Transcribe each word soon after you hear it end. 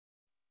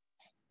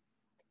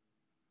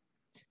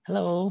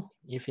Hello,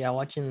 if you are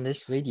watching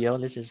this video,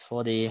 this is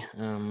for the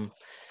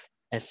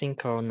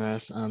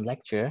asynchronous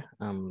lecture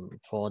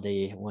for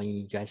the when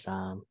you guys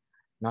are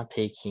not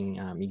taking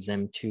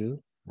exam 2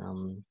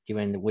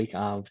 during the week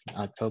of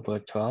October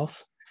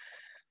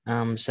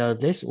 12th. So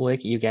this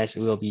week you guys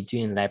will be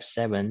doing lab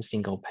 7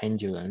 single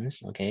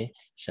pendulums. Okay,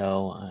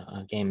 so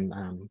again,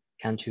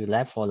 come to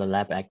lab for the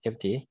lab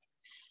activity.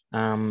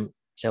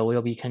 So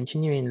we'll be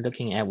continuing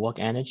looking at work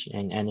energy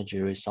and energy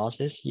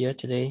resources here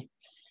today.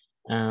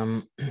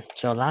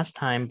 So last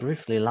time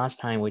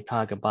we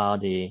talked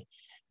about the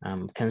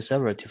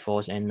conservative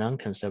force and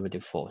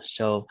non-conservative force.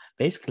 So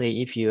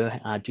basically, if you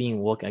are doing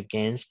work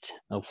against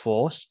a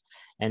force,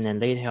 and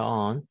then later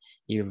on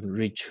you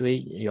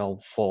retreat your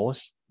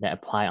force that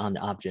apply on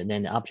the object,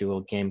 then the object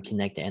will gain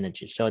kinetic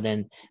energy. So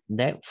then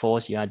that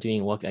force you are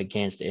doing work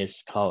against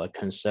is called a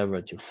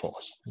conservative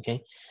force.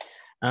 Okay.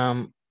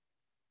 Um,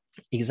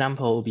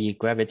 Example would be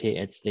gravity.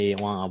 It's the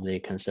one of the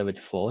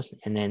conservative force.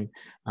 And then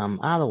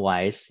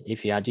otherwise,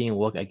 if you are doing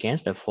work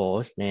against the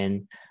force,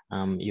 then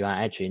you are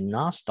actually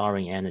not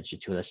storing energy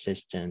to the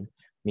system.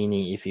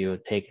 Meaning if you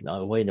take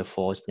away the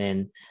force,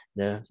 then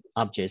the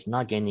object is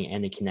not gaining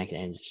any kinetic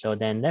energy. So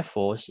then that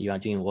force you are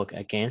doing work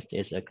against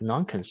is a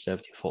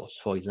non-conservative force.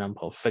 For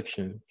example,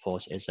 friction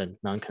force is a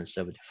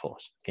non-conservative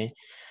force. Okay.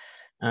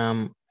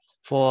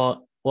 For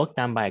work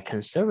done by a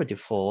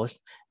conservative force,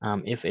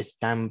 if it's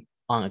done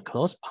on a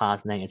closed path,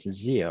 then it's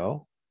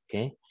 0.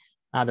 Okay.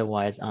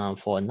 Otherwise,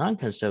 for a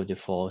non-conservative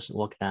force,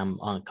 work done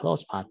on a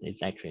closed path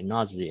is actually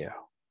not 0.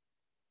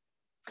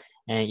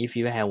 And if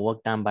you have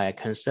work done by a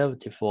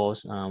conservative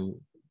force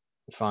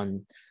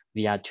from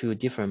via two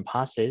different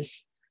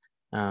passes,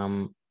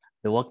 the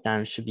work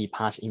done should be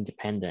path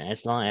independent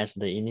as long as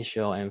the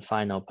initial and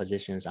final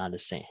positions are the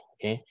same.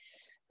 Okay.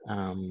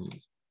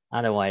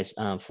 Otherwise,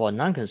 for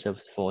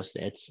non-conservative force,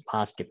 it's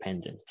path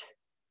dependent.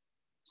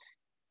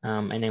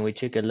 And then we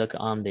took a look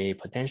on the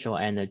potential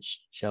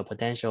energy. So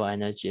potential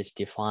energy is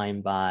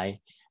defined by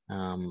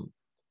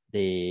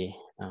the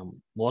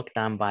work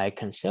done by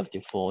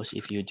conservative force.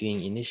 If you're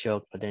doing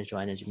initial potential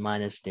energy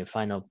minus the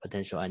final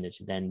potential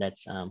energy, then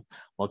that's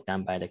work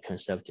done by the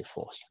conservative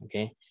force.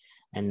 Okay,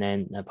 and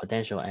then the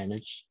potential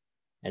energy,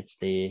 it's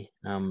the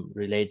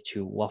related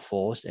to what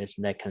force is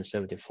that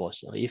conservative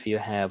force. So if you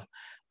have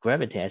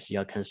gravity as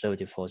your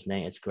conservative force,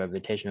 then it's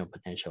gravitational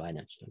potential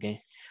energy.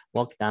 Okay,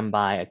 work done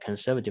by a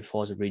conservative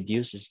force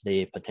reduces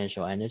the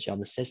potential energy of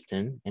the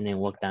system, and then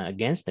work done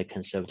against the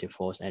conservative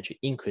force actually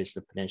increase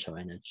the potential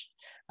energy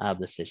of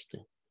the system.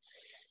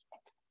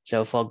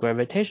 So for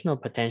gravitational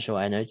potential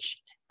energy,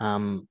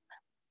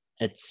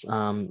 it's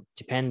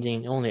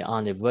depending only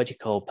on the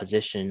vertical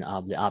position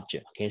of the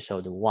object. Okay,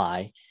 so the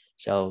y.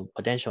 So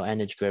potential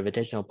energy,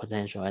 gravitational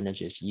potential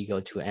energy is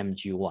equal to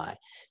mgy.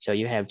 So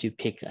you have to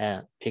pick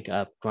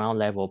up ground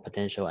level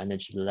potential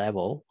energy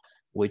level,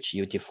 which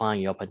you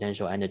define your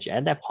potential energy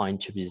at that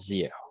point to be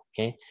 0.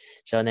 Okay,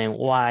 so then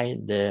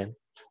the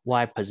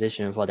y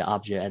position for the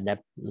object at that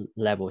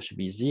level should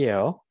be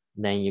 0.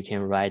 Then you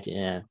can write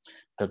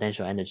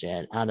potential energy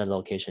at other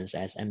locations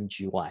as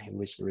mgy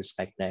with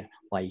respect that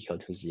y equal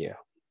to 0.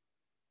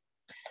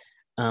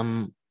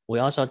 We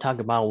also talk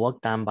about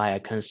work done by a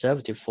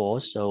conservative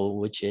force, so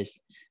which is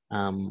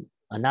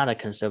another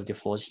conservative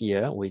force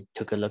here. We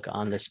took a look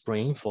on the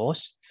spring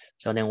force.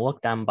 So then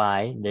work done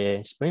by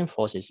the spring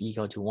force is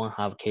equal to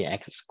 1/2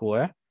 kx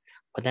squared.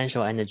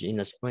 Potential energy in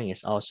the spring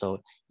is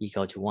also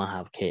equal to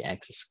 1/2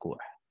 kx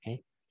squared.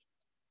 Okay.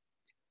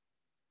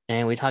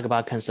 And we talk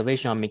about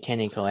conservation of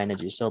mechanical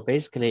energy. So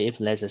basically, if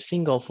there's a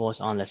single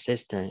force on the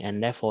system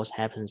and that force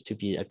happens to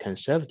be a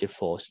conservative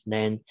force,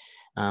 then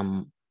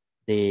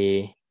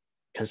the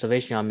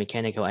conservation of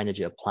mechanical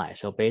energy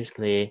applies. So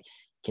basically,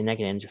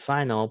 kinetic energy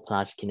final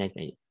plus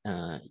kinetic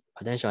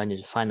potential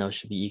energy final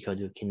should be equal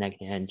to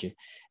kinetic energy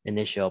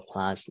initial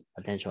plus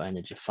potential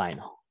energy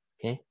final.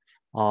 Okay,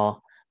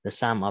 or the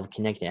sum of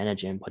kinetic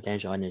energy and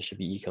potential energy should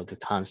be equal to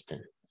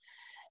constant.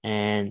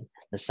 And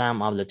the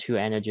sum of the two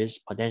energies,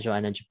 potential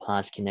energy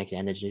plus kinetic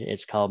energy,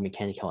 is called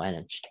mechanical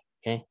energy.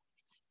 Okay.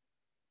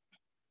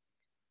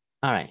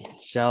 All right.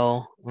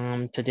 So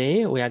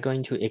today we are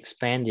going to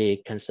expand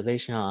the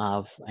conservation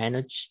of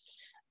energy.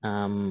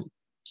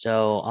 So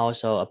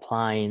also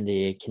applying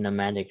the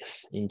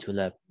kinematics into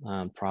the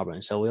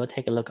problem. So we'll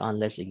take a look on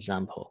this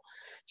example.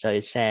 So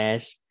it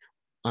says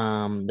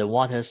the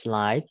water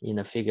slide in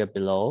the figure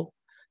below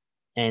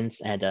ends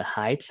at a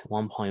height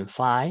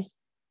 1.5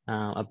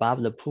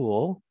 above the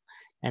pool.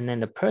 And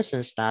then the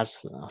person starts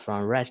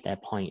from rest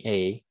at point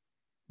A,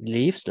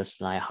 leaves the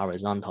slide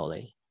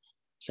horizontally.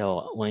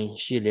 So when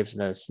she leaves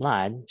the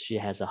slide, she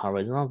has a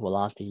horizontal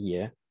velocity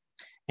here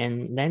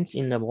and lands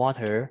in the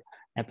water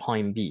at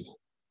point B.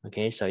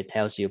 Okay, so it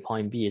tells you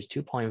point B is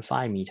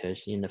 2.5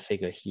 meters in the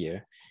figure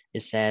here.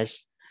 It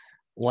says,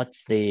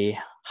 what's the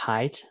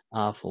height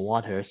of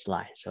water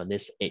slide? So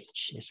this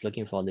H is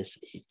looking for this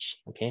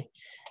H, okay?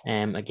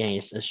 And again,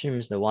 it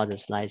assumes the water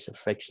slide is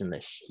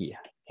frictionless here,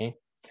 okay?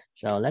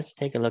 So let's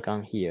take a look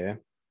on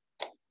here.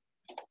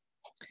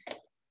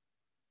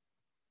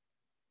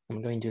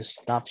 I'm going to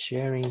stop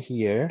sharing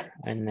here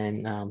and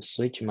then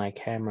switch my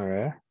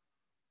camera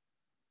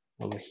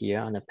over here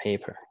on the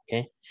paper.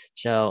 Okay,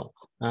 so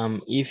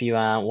if you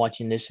are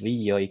watching this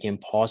video, you can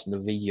pause the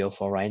video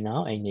for right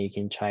now and you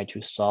can try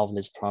to solve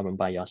this problem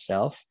by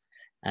yourself.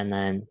 And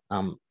then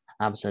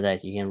after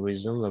that, you can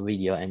resume the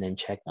video and then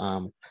check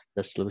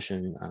the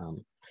solution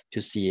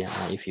to see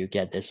if you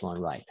get this one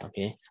right,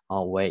 okay,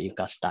 or where you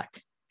got stuck.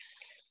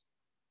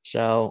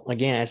 So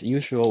again, as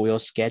usual, we'll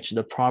sketch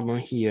the problem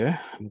here.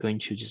 I'm going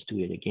to just do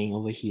it again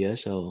over here.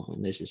 So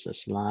this is a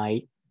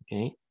slide,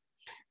 okay?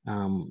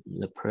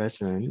 The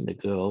person, the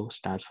girl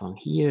starts from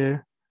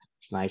here,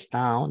 slides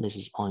down. This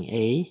is point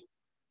A,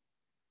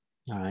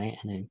 all right?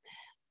 And then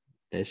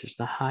this is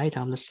the height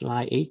of the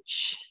slide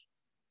H.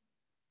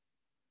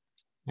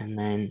 And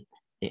then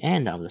the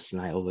end of the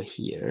slide over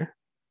here,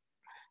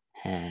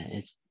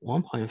 it's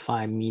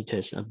 1.5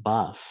 meters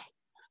above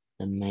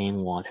the main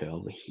water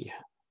over here,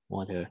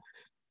 water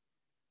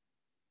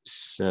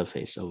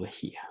surface over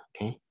here,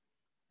 okay?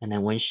 And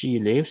then when she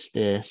leaves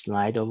the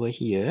slide over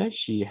here,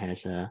 she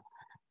has a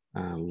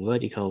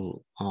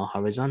vertical or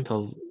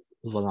horizontal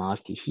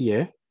velocity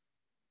here.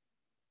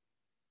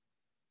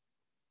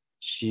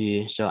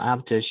 So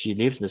after she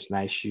leaves the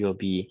slide, she will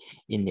be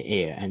in the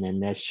air, and then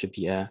that should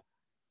be a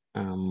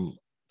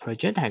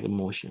projectile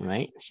motion,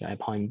 right? So at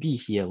point B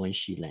here when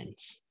she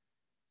lands.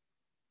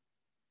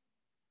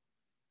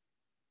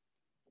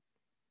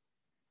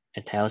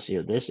 It tells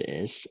you this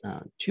is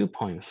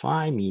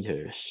 2.5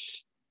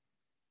 meters.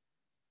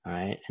 All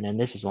right, and then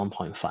this is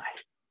 1.5.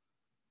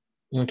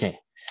 Okay,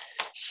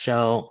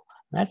 so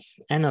let's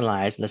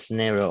analyze the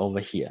scenario over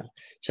here.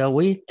 So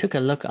we took a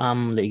look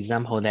the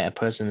example that a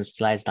person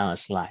slides down a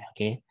slide,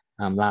 okay,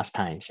 last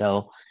time.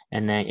 So,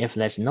 and then if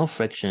there's no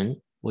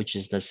friction, which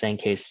is the same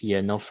case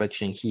here, no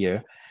friction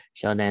here,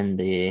 so then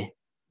there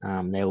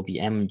will be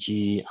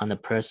mg on the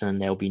person,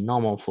 there will be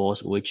normal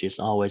force, which is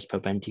always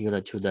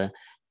perpendicular to the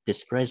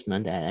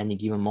displacement at any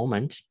given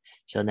moment.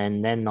 So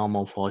then that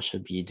normal force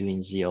should be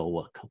doing 0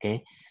 work,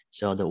 okay?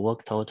 So the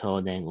work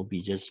total then will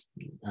be just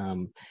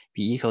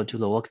be equal to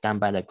the work done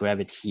by the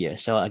gravity here.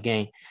 So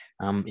again,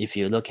 if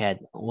you look at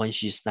when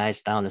she slides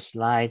down the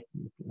slide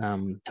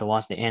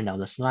towards the end of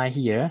the slide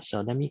here,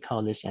 so let me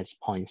call this as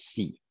point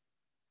C.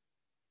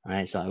 All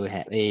right, so we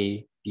have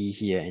A, B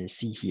here, and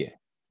C here.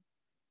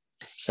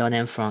 So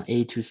then from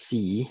A to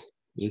C,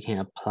 you can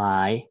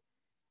apply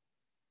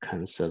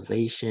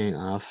conservation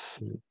of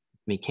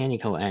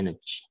mechanical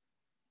energy.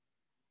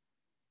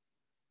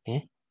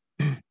 Okay.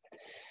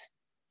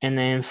 And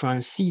then from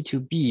C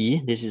to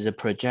B, this is a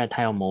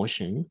projectile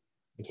motion.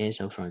 Okay,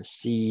 so from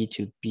C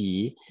to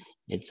B,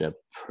 it's a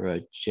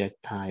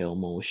projectile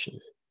motion.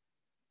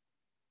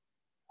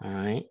 All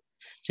right,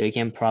 so you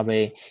can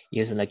probably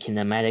use the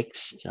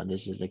kinematics. So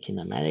this is the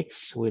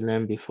kinematics we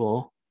learned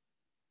before.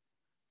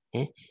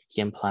 Okay,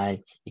 you can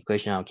apply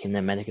equation of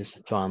kinematics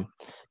from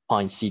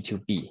point C to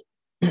B.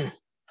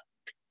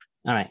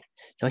 All right,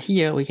 so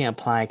here we can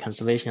apply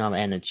conservation of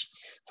energy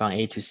from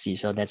A to C.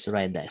 So that's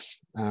right there.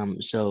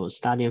 So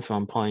starting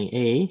from point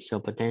A,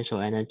 so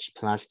potential energy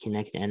plus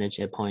kinetic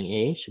energy at point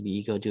A should be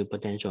equal to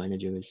potential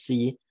energy with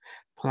C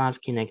plus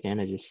kinetic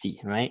energy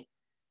C, right?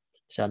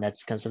 So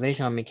that's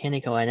conservation of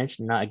mechanical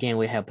energy. Now again,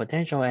 we have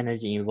potential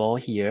energy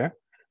involved here.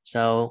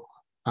 So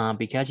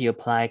because you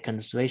apply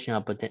conservation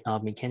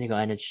of mechanical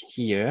energy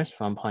here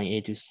from point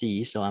A to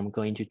C, so I'm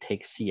going to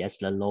take C as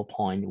the low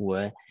point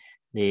where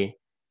the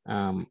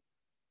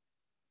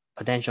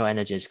potential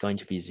energy is going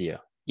to be 0.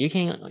 You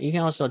can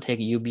also take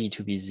UB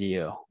to be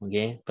 0,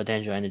 okay?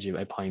 Potential energy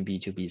at point B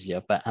to be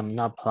 0, but I'm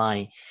not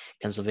applying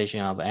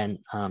conservation of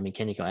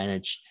mechanical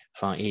energy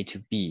from A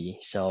to B.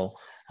 So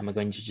I'm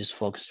going to just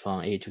focus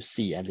from A to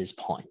C at this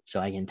point.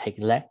 So I can take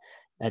that,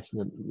 that's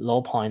the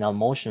low point of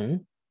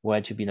motion,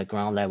 where to be the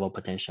ground level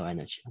potential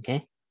energy,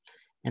 okay?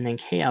 And then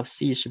K of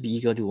C should be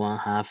equal to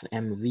 1/2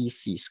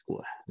 mvc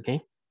square,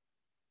 okay?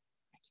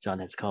 So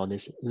let's call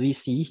this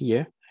VC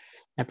here.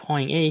 At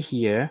point A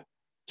here,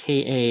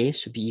 Ka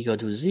should be equal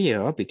to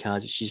 0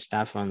 because she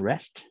starts from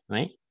rest,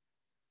 right?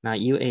 Now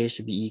UA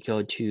should be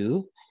equal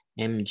to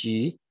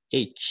mgh,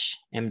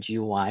 mgy,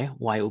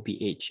 y will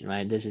be h,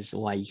 right? This is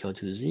y equal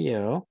to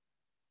 0.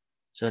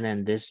 So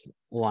then this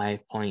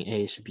y point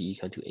A should be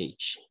equal to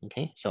h,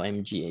 okay? So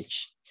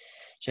mgh.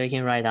 So you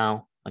can write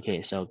down,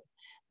 okay, so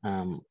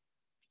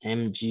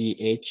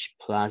mgh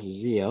plus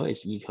 0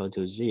 is equal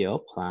to 0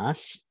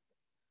 plus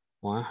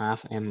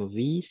 1/2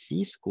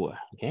 mvc square,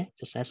 okay?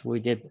 Just as we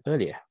did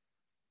earlier.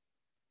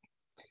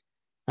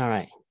 All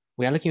right,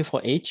 we are looking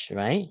for h,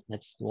 right?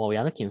 That's what we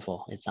are looking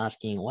for. It's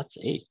asking what's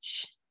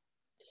h?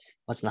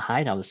 What's the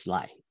height of the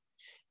slide?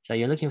 So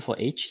you're looking for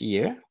h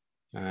here,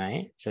 all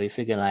right? So you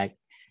figure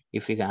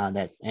out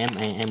that m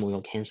and m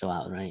will cancel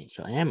out, right?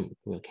 So m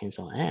will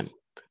cancel m.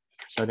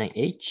 So then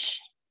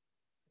h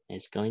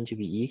is going to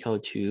be equal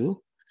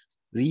to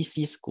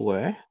vc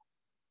square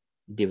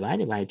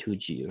divided by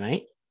 2g,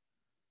 right?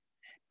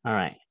 All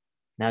right,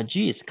 now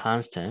g is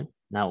constant.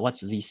 Now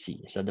what's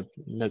vc? So the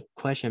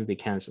question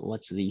becomes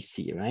what's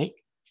vc, right?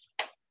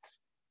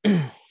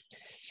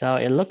 So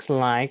it looks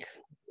like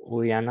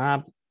we are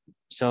not,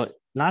 so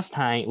last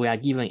time we are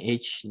given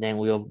H, then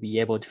we will be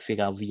able to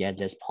figure out V at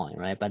this point,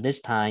 right? But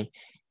this time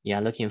you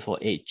are looking for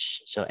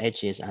H. So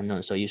H is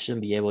unknown. So you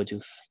shouldn't be able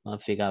to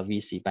figure out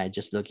VC by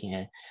just looking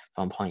at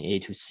from point A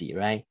to C,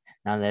 right?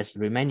 Now that's the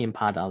remaining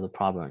part of the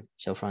problem.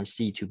 So from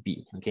C to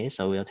B, okay?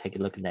 So we'll take a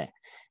look at that.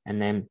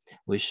 And then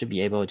we should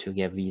be able to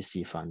get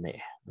VC from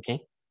there,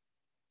 okay?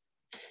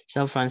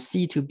 So from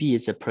C to B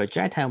is a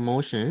projectile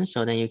motion.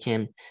 So then you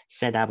can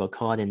set up a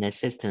coordinate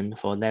system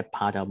for that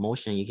part of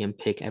motion. You can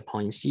pick a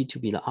point C to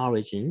be the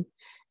origin,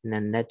 and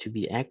then that to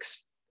be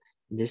X,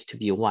 this to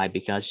be Y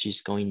because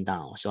she's going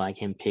down. So I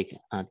can pick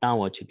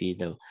downward to be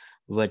the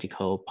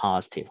vertical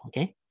positive,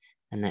 okay?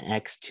 And then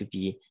X to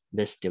be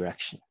this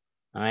direction,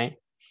 all right?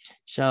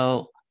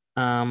 So,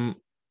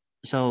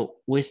 so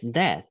with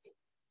that,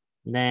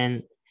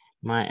 then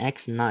my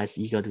X now is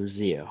equal to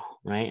 0,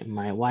 right?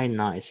 My Y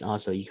now is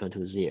also equal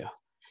to 0.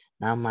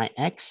 Now my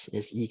X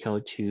is equal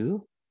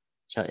to,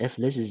 so if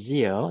this is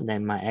 0,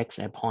 then my X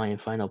at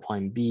final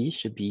point B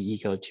should be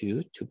equal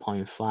to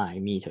 2.5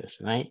 meters,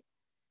 right?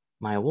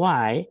 My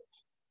Y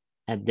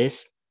at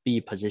this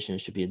B position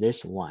should be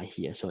this Y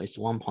here. So it's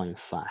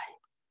 1.5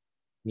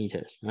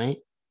 meters,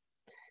 right?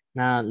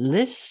 Now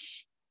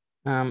this,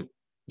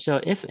 so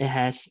if it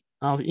has,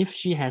 if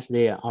she has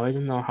the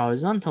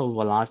horizontal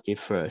velocity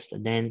first,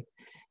 then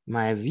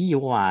my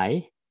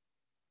Vy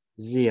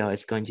 0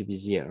 is going to be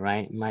 0,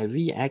 right? My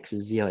Vx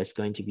 0 is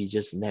going to be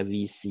just that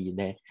Vc,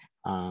 the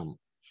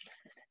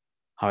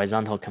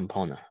horizontal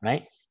component,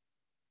 right?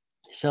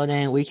 So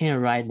then we can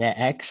write that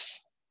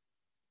x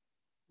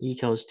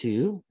equals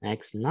to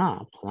x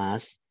naught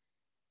plus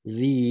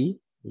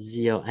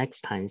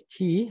V0x times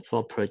t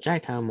for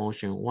projectile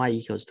motion, y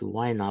equals to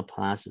y naught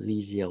plus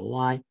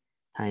V0y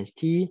times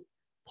t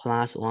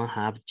plus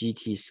 1/2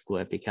 gt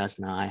squared, because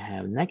now I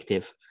have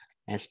negative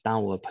as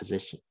downward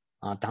position,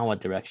 downward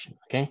direction,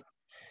 okay?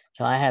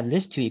 So I have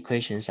these two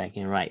equations I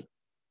can write.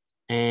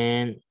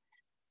 And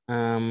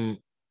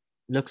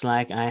looks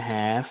like I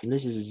have,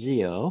 this is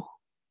 0,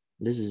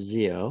 this is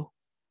 0,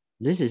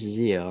 this is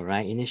 0,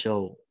 right?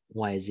 Initial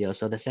y is 0,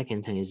 so the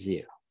second term is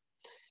 0.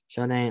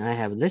 So then I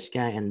have this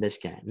guy and this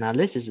guy. Now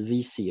this is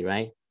VC,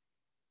 right?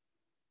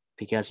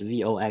 Because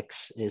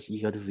VOX is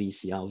equal to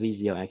VC, or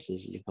V0x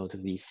is equal to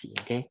VC,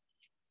 okay?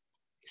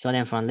 So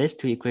then from these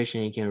two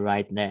equations, you can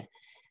write that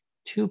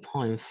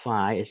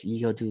 2.5 is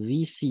equal to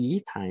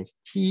VC times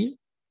T,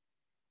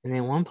 and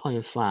then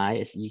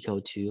 1.5 is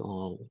equal to,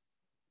 or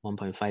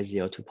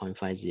 1.50,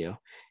 2.50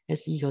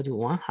 is equal to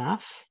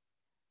 1/2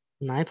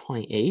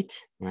 9.8,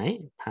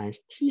 right, times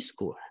T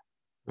squared,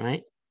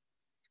 right?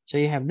 So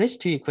you have these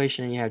two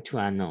equations, you have two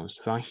unknowns.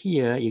 From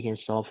here, you can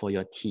solve for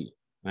your T,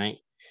 right?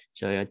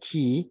 So your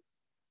T,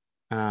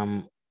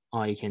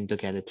 or you can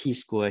look at the T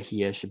squared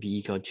here should be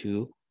equal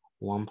to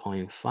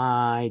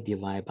 1.5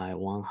 divided by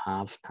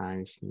 1/2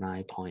 times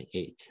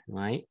 9.8,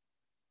 right?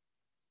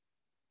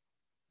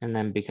 And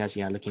then because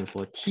you are looking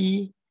for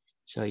T,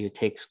 so you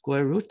take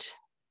square root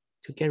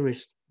to get rid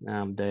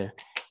the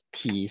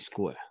T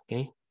squared,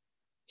 okay?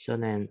 So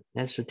then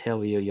that should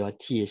tell you your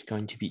T is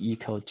going to be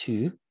equal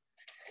to,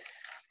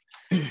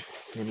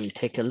 let me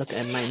take a look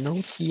at my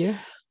notes here.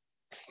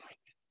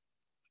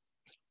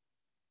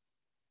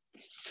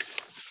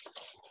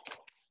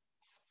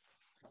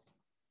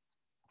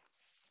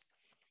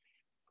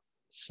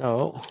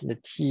 So the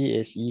T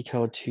is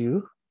equal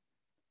to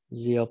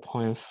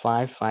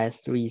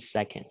 0.553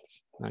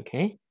 seconds,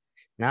 okay?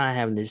 Now I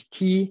have this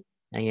T,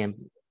 I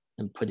can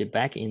put it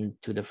back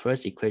into the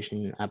first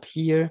equation up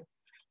here.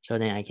 So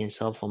then I can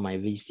solve for my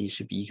VC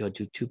should be equal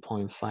to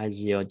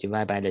 2.50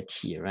 divided by the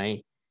T,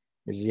 right?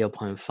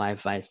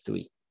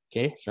 0.553,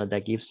 okay? So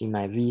that gives me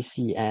my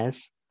VC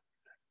as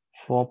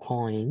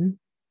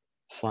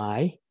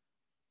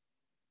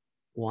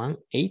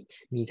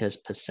 4.518 meters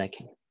per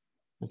second,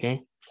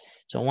 okay?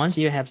 So once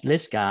you have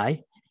this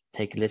guy,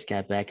 take this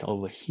guy back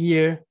over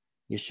here,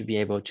 you should be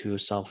able to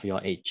solve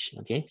your H,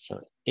 okay?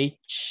 So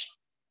H,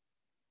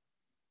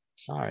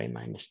 sorry,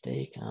 my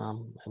mistake.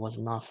 It was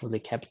not fully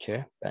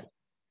captured, but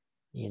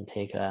you can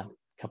take a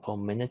couple of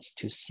minutes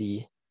to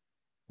see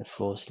the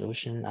full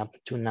solution up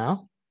to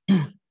now.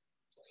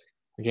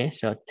 Okay,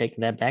 so take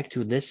that back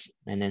to this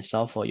and then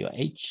solve for your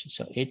H.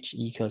 So H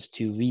equals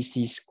to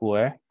VC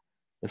squared,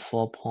 the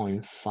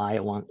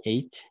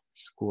 4.518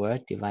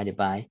 squared divided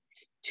by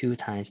 2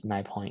 times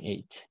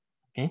 9.8,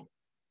 okay?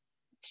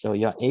 So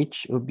your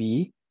H will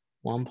be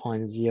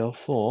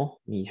 1.04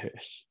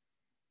 meters,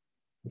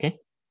 okay?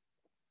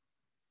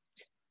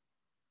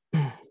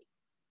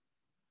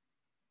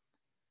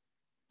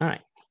 All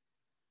right,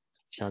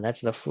 so that's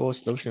the full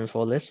solution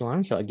for this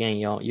one. So again,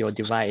 you'll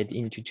divide it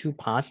into two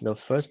parts. The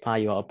first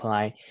part, you'll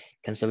apply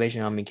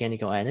conservation of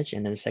mechanical energy,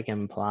 and then the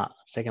second part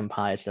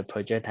is the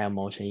projectile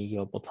motion.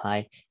 You'll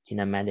apply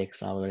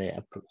kinematics of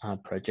the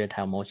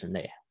projectile motion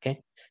there,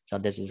 okay? So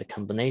this is a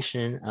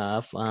combination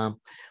of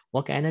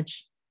work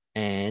energy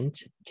and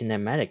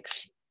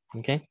kinematics,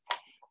 okay?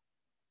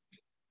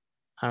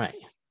 All right.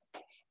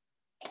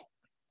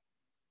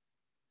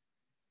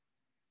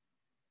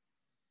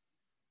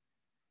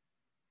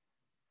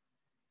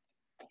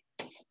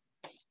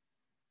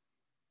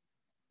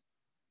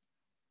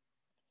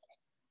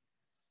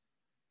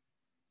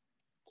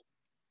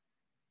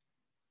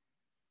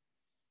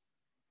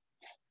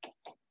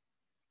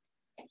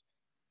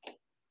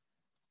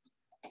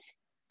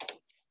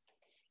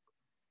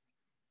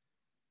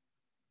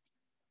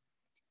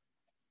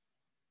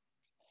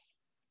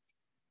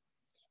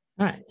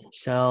 All right,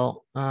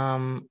 so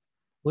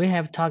we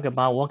have talked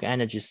about work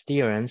energy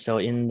theorem. So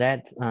in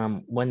that,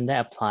 when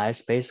that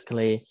applies,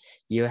 basically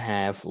you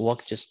have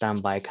work just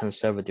done by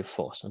conservative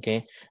force.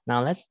 Okay,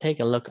 now let's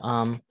take a look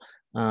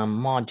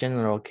more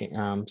general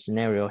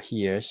scenario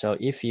here. So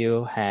if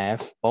you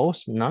have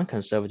both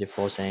non-conservative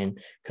force and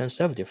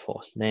conservative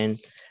force, then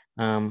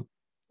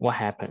what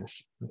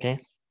happens? Okay,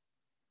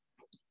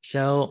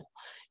 so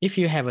if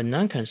you have a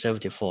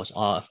non-conservative force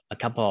or a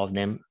couple of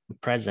them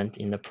present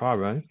in the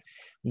problem,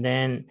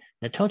 then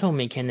the total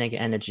mechanical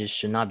energy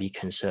should not be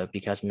conserved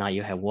because now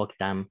you have work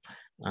done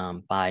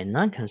by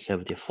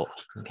non-conservative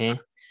force, okay?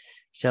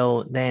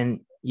 So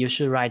then you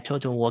should write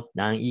total work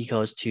done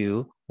equals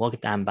to work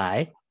done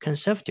by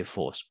conservative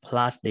force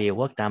plus the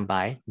work done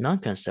by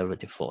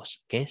non-conservative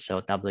force, okay?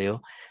 So W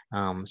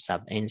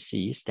sub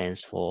NC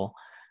stands for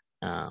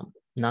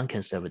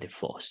non-conservative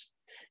force.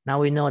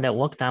 Now we know that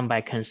work done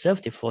by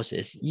conservative force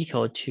is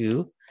equal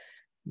to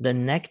the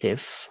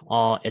negative,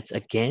 or it's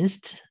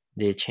against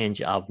the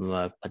change of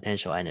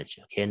potential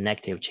energy, okay?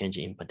 Negative change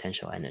in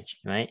potential energy,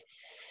 right?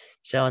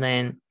 So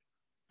then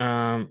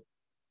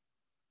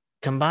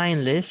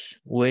combine this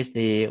with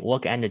the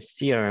work energy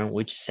theorem,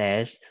 which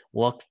says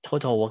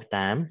total work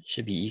done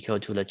should be equal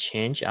to the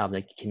change of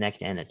the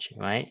kinetic energy,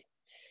 right?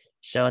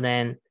 So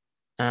then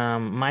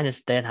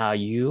minus delta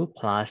U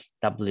plus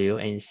W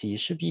and C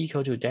should be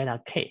equal to delta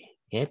K,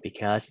 okay?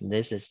 Because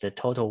this is the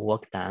total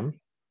work done.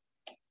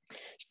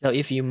 So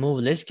if you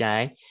move this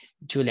guy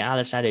to the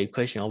other side of the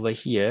equation over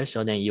here,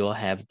 so then you will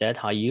have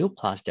delta U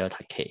plus delta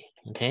K,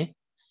 okay?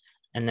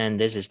 And then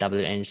this is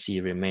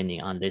WNC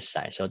remaining on this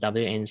side. So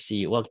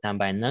WNC work done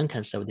by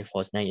non-conservative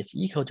force then is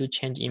equal to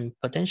change in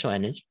potential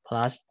energy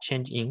plus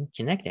change in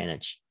kinetic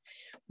energy,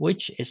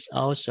 which is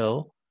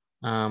also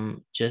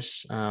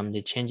just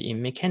the change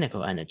in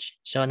mechanical energy.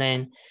 So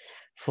then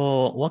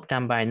for work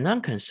done by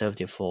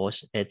non-conservative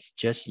force, it's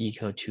just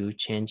equal to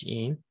change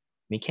in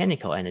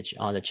mechanical energy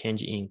or the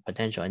change in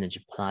potential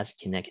energy plus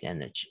kinetic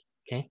energy,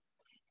 okay?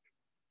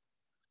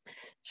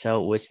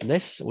 So with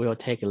this, we'll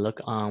take a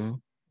look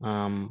on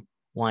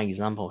one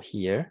example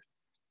here,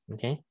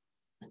 okay?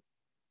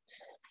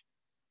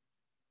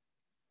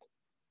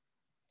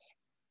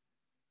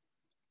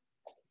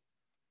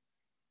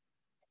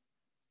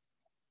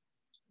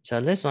 So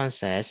this one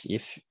says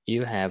if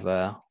you have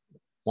a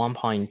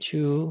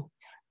 1.2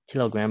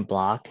 kilogram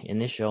block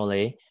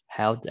initially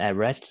held at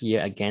rest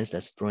here against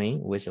a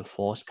spring with a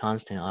force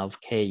constant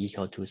of K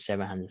equal to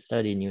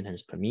 730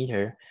 newtons per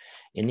meter.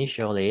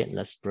 Initially,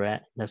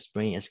 the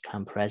spring is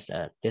compressed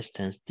at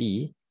distance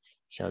D.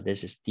 So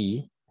this is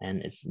D,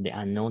 and it's the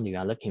unknown you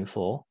are looking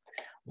for.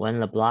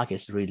 When the block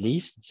is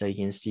released, so you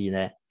can see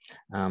that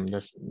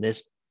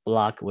this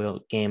block will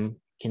gain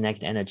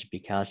kinetic energy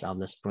because of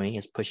the spring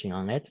is pushing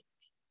on it.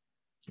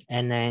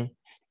 And then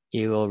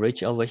it will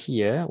reach over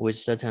here with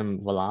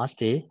certain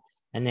velocity,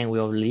 and then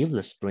we'll leave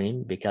the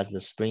spring because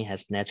the spring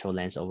has natural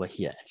length over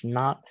here. It's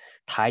not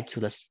tied to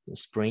the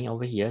spring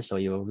over here, so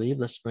you will leave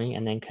the spring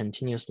and then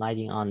continue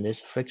sliding on this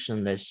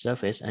frictionless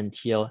surface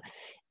until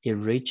it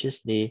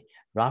reaches the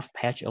rough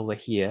patch over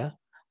here,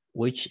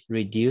 which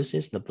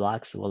reduces the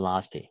block's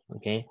velocity,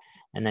 okay?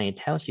 And then it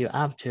tells you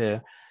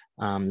after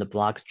the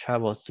block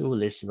travels through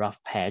this rough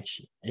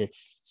patch,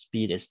 its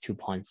speed is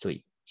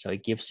 2.3. So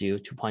it gives you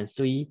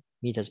 2.3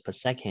 meters per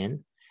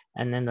second.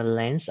 And then the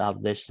length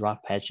of this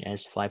rough patch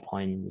is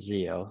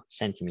 5.0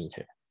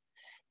 centimeter.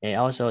 It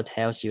also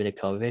tells you the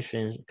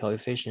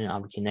coefficient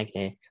of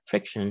kinetic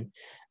friction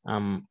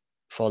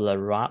for the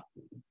rough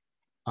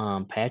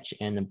patch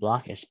and the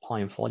block is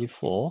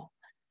 0.44.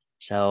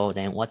 So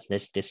then what's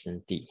this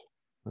distance D?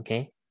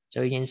 Okay,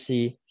 so you can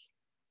see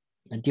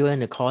during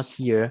the course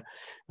here,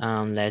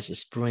 there's a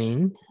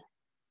spring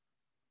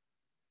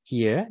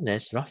here,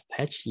 there's rough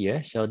patch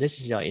here. So this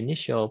is your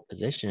initial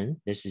position.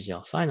 This is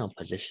your final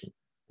position,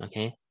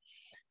 okay?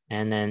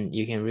 And then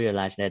you can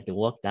realize that the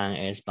work done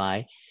is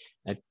by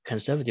a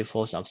conservative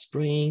force of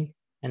spring.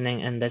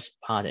 And this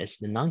part is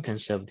the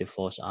non-conservative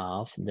force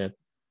of the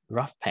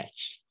rough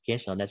patch. Okay,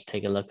 so let's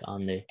take a look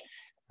on the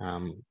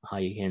how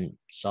you can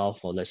solve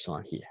for this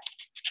one here.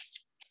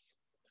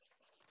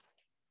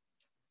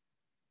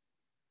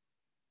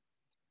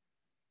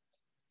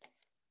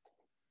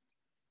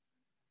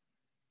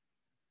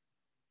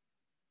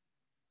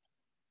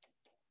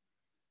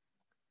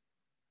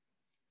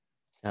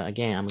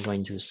 Again, I'm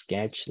going to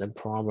sketch the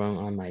problem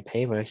on my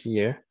paper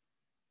here.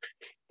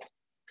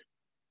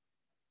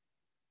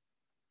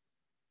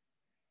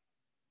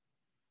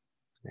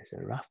 There's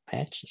a rough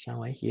patch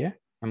somewhere here.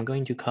 I'm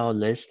going to call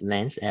this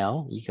length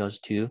L equals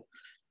to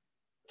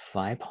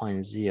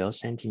 5.0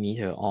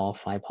 centimeter or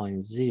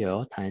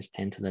 5.0 times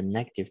 10 to the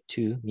negative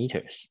 2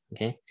 meters.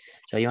 Okay,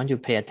 so you want to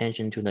pay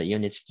attention to the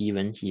units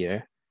given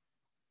here.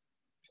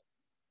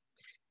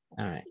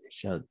 All right,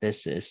 so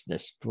this is the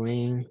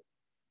spring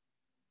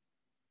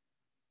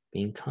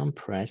being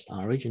compressed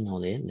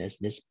originally. There's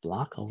this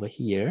block over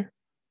here.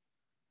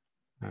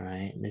 All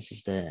right, this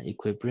is the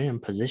equilibrium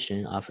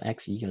position of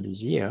x equal to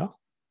 0.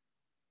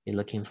 You're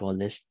looking for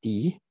this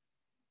D,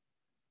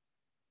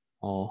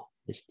 or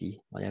this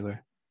D,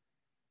 whatever,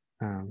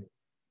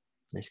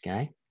 this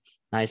guy.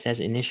 Now it says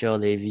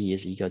initially V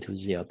is equal to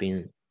 0,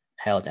 being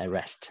held at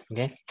rest,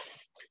 okay?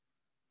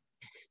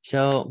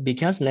 So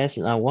because that's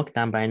work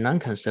done by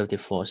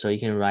non-conservative force, so you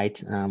can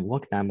write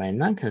work done by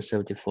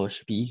non-conservative force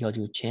should be equal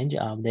to change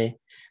of the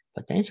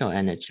potential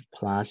energy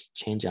plus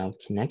change of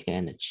kinetic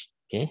energy,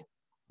 okay?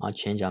 Or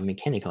change of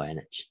mechanical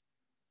energy.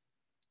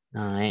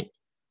 All right.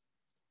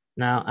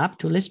 Now, up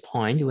to this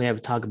point, we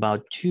have talked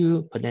about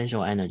two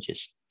potential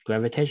energies,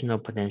 gravitational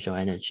potential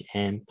energy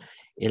and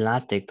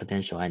elastic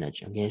potential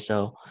energy, okay?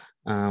 So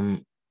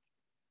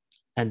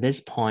at this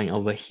point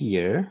over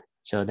here,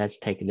 so let's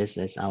take this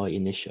as our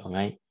initial,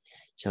 right?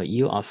 So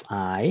U of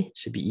I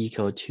should be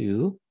equal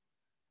to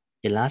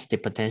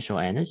elastic potential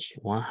energy,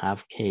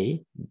 1/2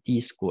 K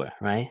D square,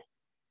 right?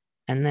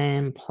 And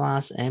then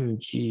plus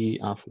mg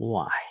of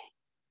Y,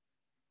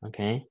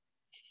 okay?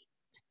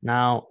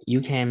 Now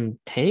you can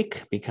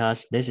take,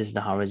 because this is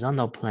the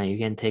horizontal plane, you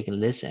can take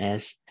this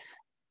as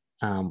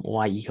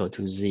Y equal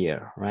to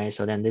 0, right?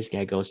 So then this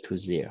guy goes to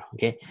 0,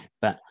 okay?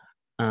 But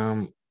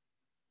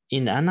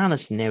in another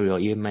scenario,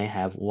 you may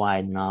have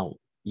Y now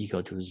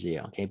equal to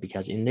 0, okay?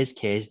 Because in this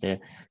case,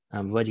 the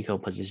vertical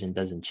position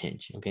doesn't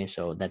change, okay?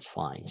 So that's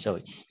fine. So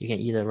you can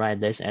either write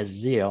this as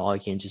 0 or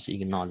you can just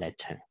ignore that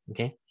term,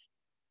 okay?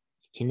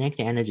 Kinetic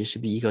energy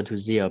should be equal to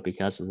 0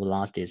 because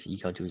velocity is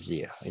equal to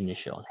 0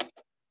 initially,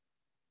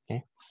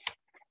 okay?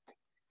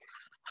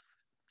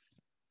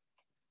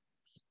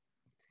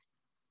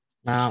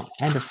 Now,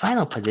 at the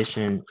final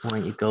position,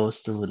 when it goes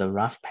through the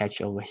rough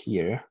patch over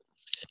here,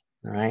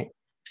 all right,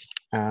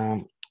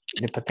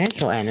 the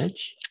potential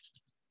energy,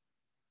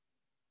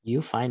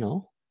 U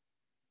final,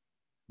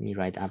 let me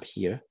write up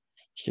here,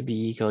 should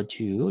be equal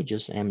to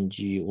just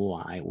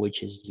mgy,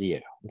 which is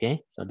 0,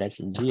 okay? So that's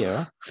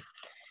 0.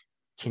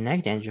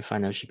 Kinetic energy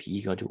final should be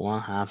equal to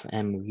 1/2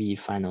 mv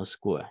final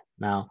square.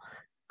 Now,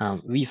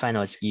 v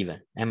final is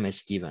given, m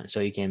is given,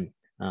 so you can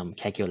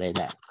calculate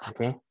that,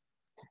 okay?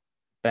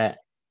 But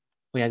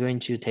we are going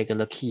to take a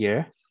look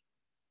here.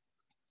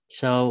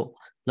 So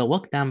the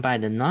work done by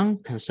the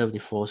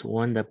non-conservative force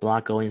when the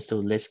block going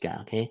through this guy,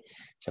 okay?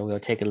 So we'll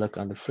take a look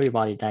on the free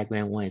body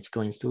diagram when it's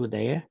going through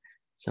there.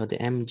 So the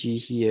mg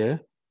here,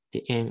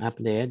 the n up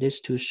there,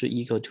 these two should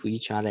equal to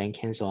each other and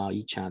cancel out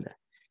each other.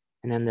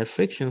 And then the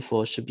friction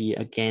force should be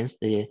against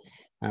the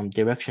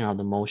direction of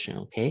the motion,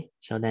 okay?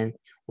 So then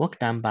work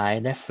done by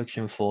that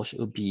friction force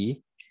would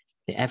be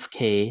the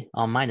Fk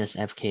or minus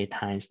Fk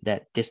times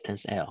that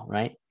distance L,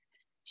 right?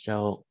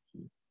 So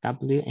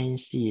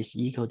WNC is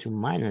equal to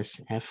minus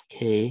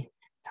Fk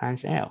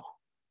times L.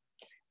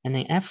 And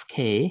then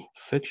Fk,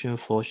 friction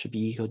force, should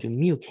be equal to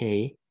mu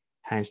K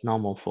times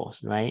normal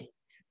force, right?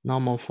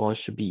 Normal force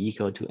should be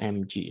equal to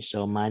mg,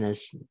 so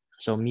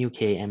mu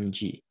K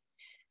mg.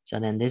 So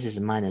then this is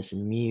minus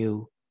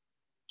mu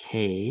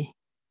K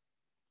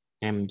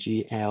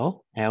mg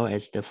L. L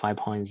is the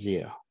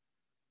 5.0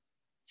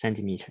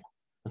 centimeter,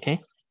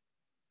 okay?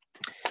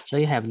 So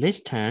you have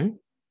this term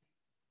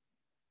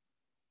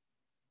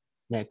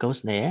that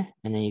goes there,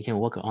 and then you can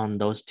work on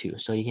those two.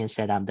 So you can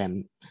set up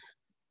them.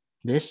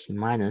 This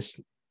minus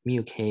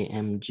mu K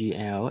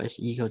mgl is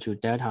equal to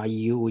delta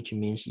U, which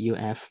means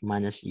UF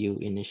minus U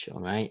initial,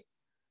 right?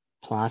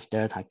 Plus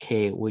delta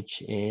K,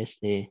 which is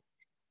the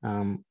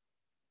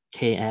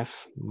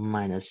KF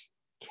minus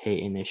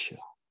K initial,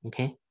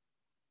 okay?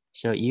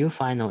 So U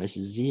final is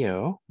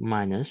 0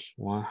 minus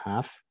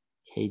 1/2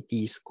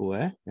 KD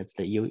square, that's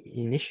the U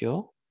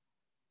initial,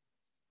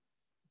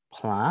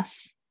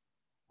 plus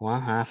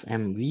 1/2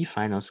 MV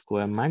final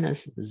square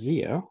minus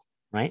 0,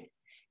 right?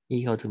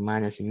 Equal to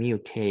minus mu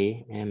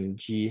K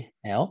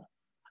mgl.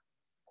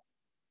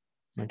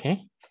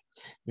 Okay,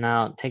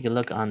 now take a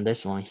look on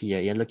this one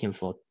here. You're looking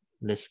for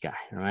this guy,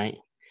 right?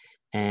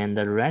 And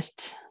the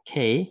rest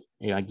K,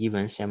 you are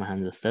given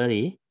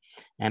 730.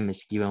 M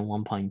is given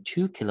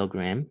 1.2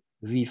 kilogram.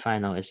 V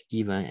final is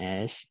given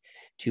as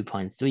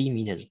 2.3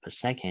 meters per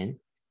second.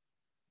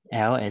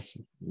 L is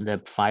the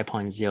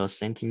 5.0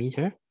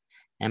 centimeter.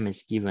 M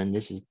is given,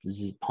 this is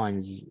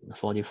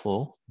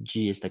 0.44.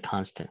 G is the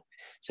constant.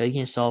 So you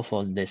can solve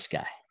for this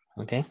guy,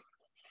 okay?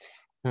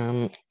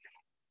 I'm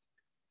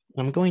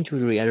going to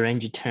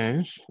rearrange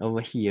terms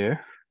over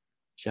here.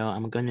 So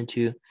I'm going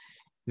to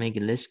make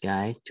this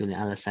guy to the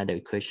other side of the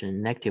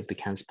equation. Negative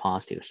becomes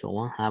positive. So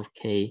 1/2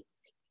 K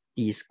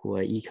D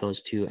square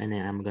equals to, and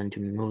then I'm going to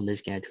move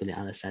this guy to the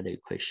other side of the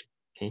equation,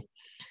 okay?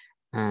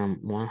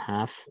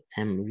 1/2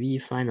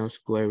 MV final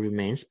square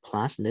remains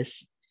plus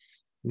this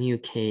mu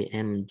K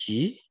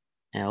mg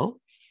L.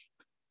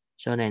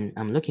 So then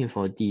I'm looking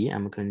for D.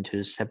 I'm going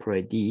to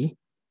separate D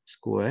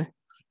square.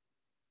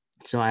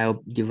 So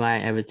I'll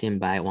divide everything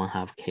by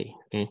 1/2 K,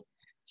 okay?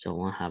 So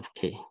 1/2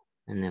 K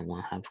and then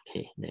 1/2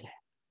 K there.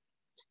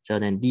 So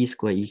then D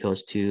square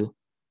equals to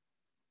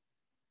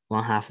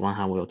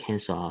 1/2 will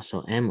cancel out.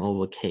 So M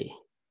over K,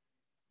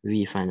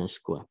 V final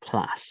square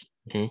plus,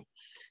 okay?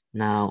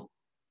 Now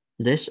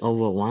this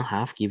over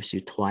 1/2 gives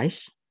you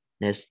twice.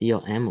 There's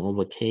still M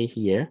over K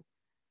here.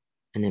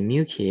 And then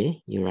mu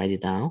K, you write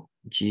it down,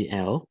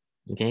 GL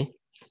Okay,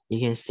 you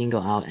can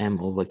single out m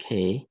over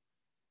k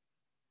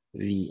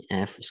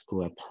vf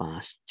squared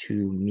plus 2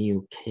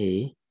 mu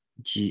k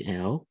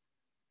gl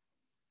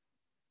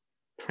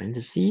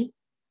parenthesis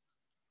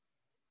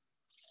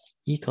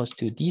equals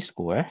to d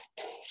squared.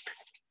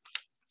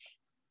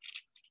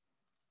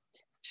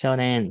 So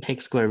then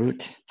take square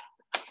root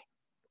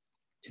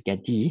to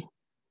get d,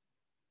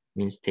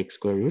 means take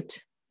square root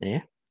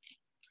there.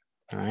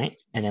 All right,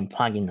 and then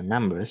plug in the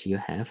numbers you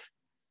have.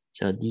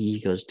 So d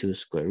equals to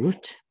square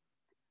root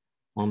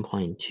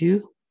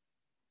 1.2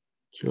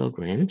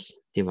 kilograms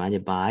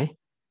divided by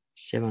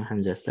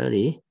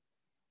 730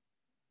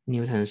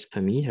 newtons per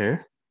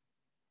meter,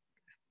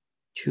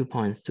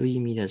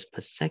 2.3 meters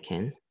per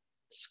second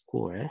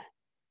square,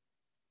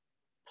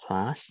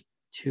 plus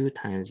 2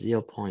 times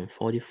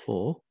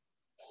 0.44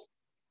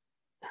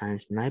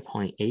 times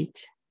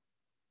 9.8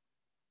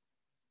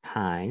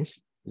 times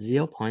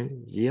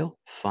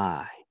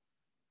 0.05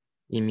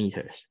 in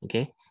meters.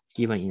 Okay,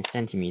 given in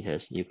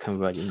centimeters, you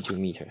convert into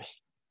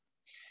meters.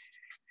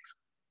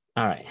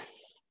 All right,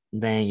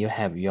 then you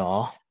have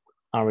your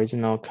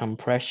original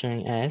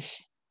compression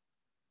as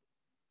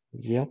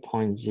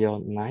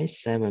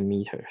 0.097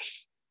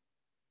 meters,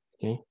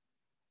 okay,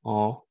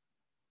 or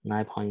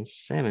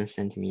 9.7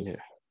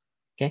 centimeter,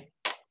 okay.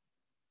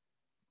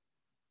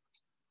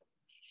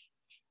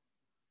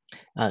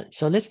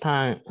 So this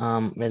time,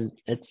 well,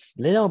 it's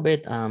a little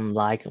bit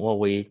like what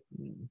we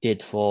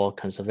did for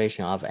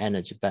conservation of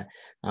energy, but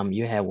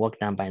you have work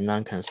done by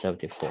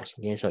non-conservative force.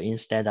 Okay, so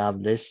instead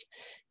of this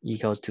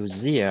equals to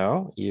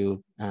 0,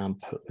 you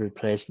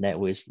replace that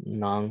with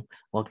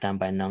work done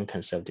by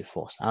non-conservative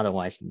force.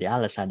 Otherwise, the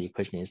other side of the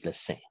equation is the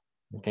same.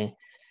 Okay.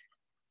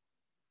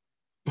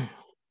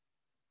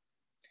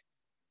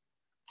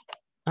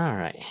 All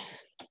right.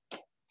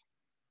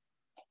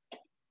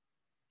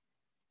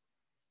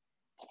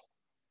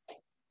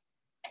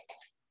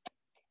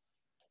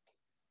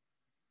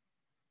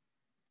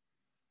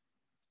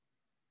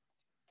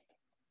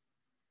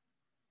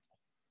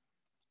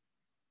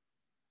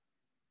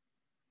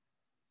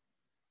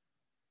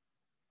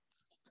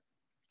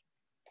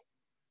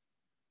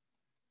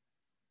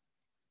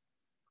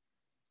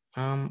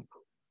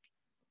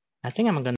 I think I'm gonna